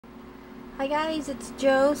Hi guys, it's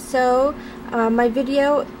Joe. So my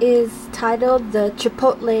video is titled the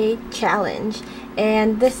Chipotle Challenge,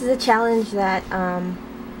 and this is a challenge that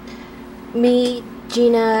me,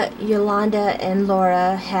 Gina, Yolanda, and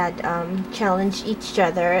Laura had challenged each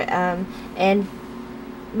other, and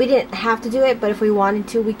we didn't have to do it, but if we wanted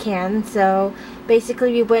to, we can. So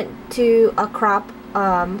basically we went to a crop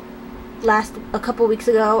a couple weeks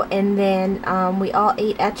ago, and then we all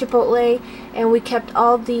ate at Chipotle, and we kept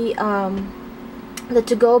all the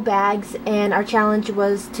to-go bags, and our challenge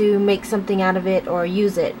was to make something out of it or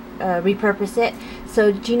use it, repurpose it.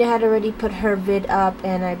 So Gina had already put her vid up,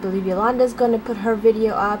 and I believe Yolanda's going to put her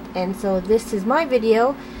video up, and so this is my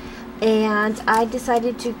video. And I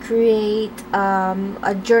decided to create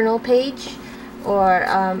a journal page, or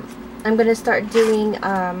I'm going to start doing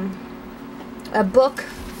a book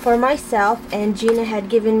for myself, and Gina had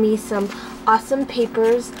given me some awesome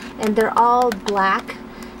papers, and they're all black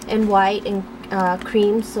and white and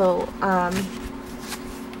cream, so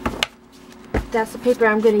that's the paper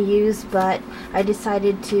I'm going to use, but I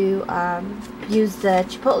decided to use the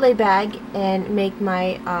Chipotle bag and make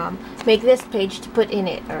my make this page to put in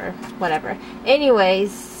it or whatever.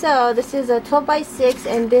 Anyways, so this is a 12 by 6,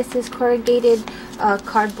 and this is corrugated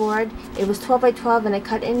cardboard. It was 12 by 12, and I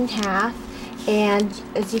cut it in half, and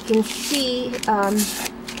as you can see,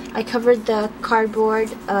 I covered the cardboard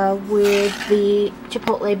with the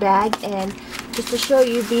Chipotle bag, and just to show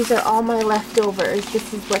you, these are all my leftovers.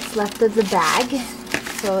 This is what's left of the bag,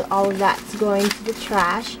 so all of that's going to the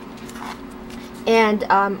trash. And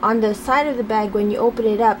on the side of the bag, when you open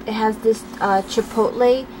it up, it has this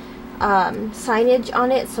Chipotle signage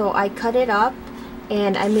on it, so I cut it up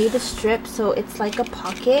and I made a strip so it's like a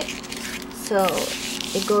pocket, so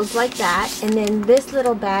it goes like that. And then this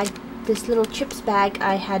little bag, this little chips bag,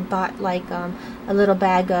 I had bought like a little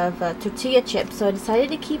bag of tortilla chips, so I decided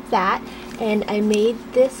to keep that, and I made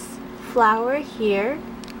this flower here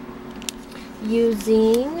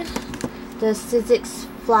using the Sizzix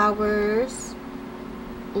Flowers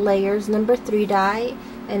Layers number 3 die,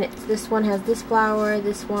 and this one has this flower,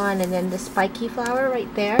 this one, and then the spiky flower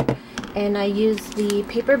right there. And I used the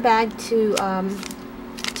paper bag to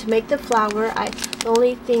make the flower. The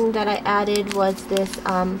only thing that I added was this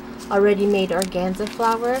already made organza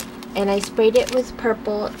flower, and I sprayed it with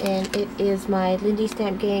purple, and it is my Lindy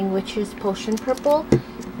Stamp Gang Witch's Potion Purple.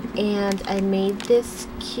 And I made this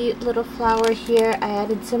cute little flower here. I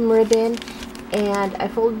added some ribbon, and I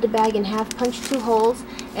folded the bag in half, punched 2 holes,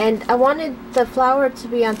 and I wanted the flower to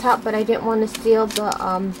be on top, but I didn't want to steal the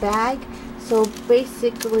bag. So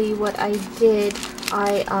basically what I did,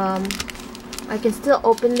 I can still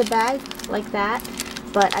open the bag like that,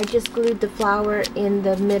 but I just glued the flower in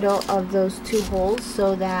the middle of those 2 holes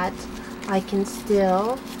so that I can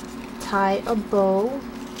still tie a bow.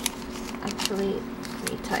 Actually,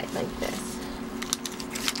 let me tie it like this,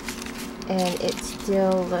 and it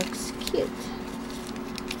still looks cute.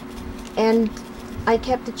 And I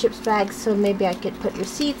kept the chips bag, so maybe I could put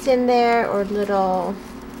receipts in there, or little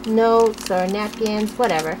notes or napkins,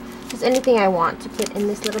 whatever, just anything I want to put in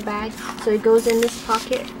this little bag. So it goes in this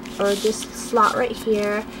pocket, or this slot right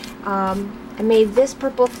here. I made this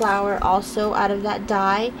purple flower also out of that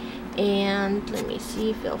die, and let me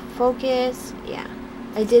see if it'll focus. Yeah,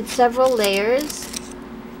 I did several layers,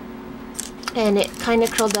 and it kind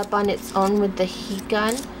of curled up on its own with the heat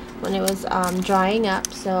gun when it was drying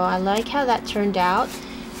up, so I like how that turned out.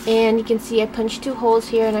 And you can see I punched 2 holes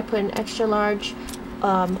here, and I put an extra large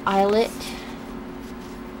eyelet.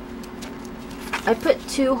 I put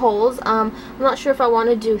 2 holes. I'm not sure if I want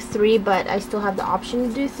to do 3, but I still have the option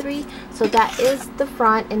to do 3. So that is the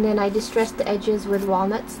front, and then I distressed the edges with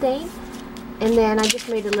walnut stain. And then I just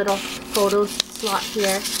made a little photo slot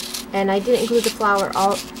here, and I didn't glue the flower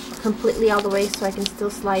completely all the way, so I can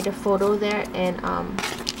still slide a photo there and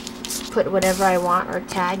put whatever I want, or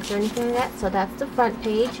tags or anything like that. So that's the front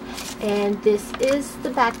page, and this is the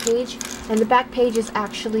back page. And the back page is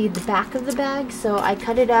actually the back of the bag, so I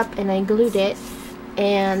cut it up and I glued it,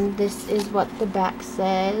 and this is what the back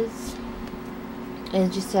says. And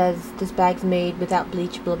it just says, this bag's made without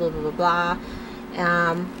bleach, blah blah blah blah blah.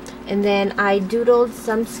 And then I doodled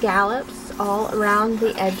some scallops all around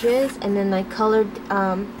the edges, and then I colored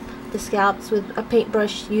the scallops with a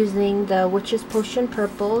paintbrush using the Witch's Potion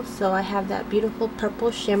Purple, so I have that beautiful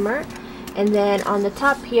purple shimmer. And then on the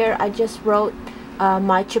top here, I just wrote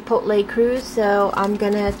my Chipotle crew, so I'm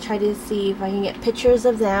gonna try to see if I can get pictures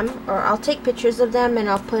of them, or I'll take pictures of them and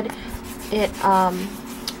I'll put it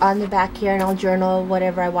on the back here, and I'll journal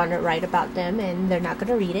whatever I want to write about them, and they're not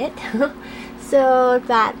gonna read it. So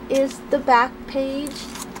that is the back page,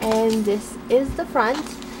 and this is the front.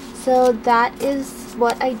 So that is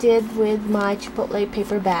what I did with my Chipotle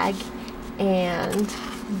paper bag, and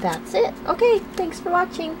that's it. Okay, thanks for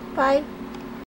watching. Bye.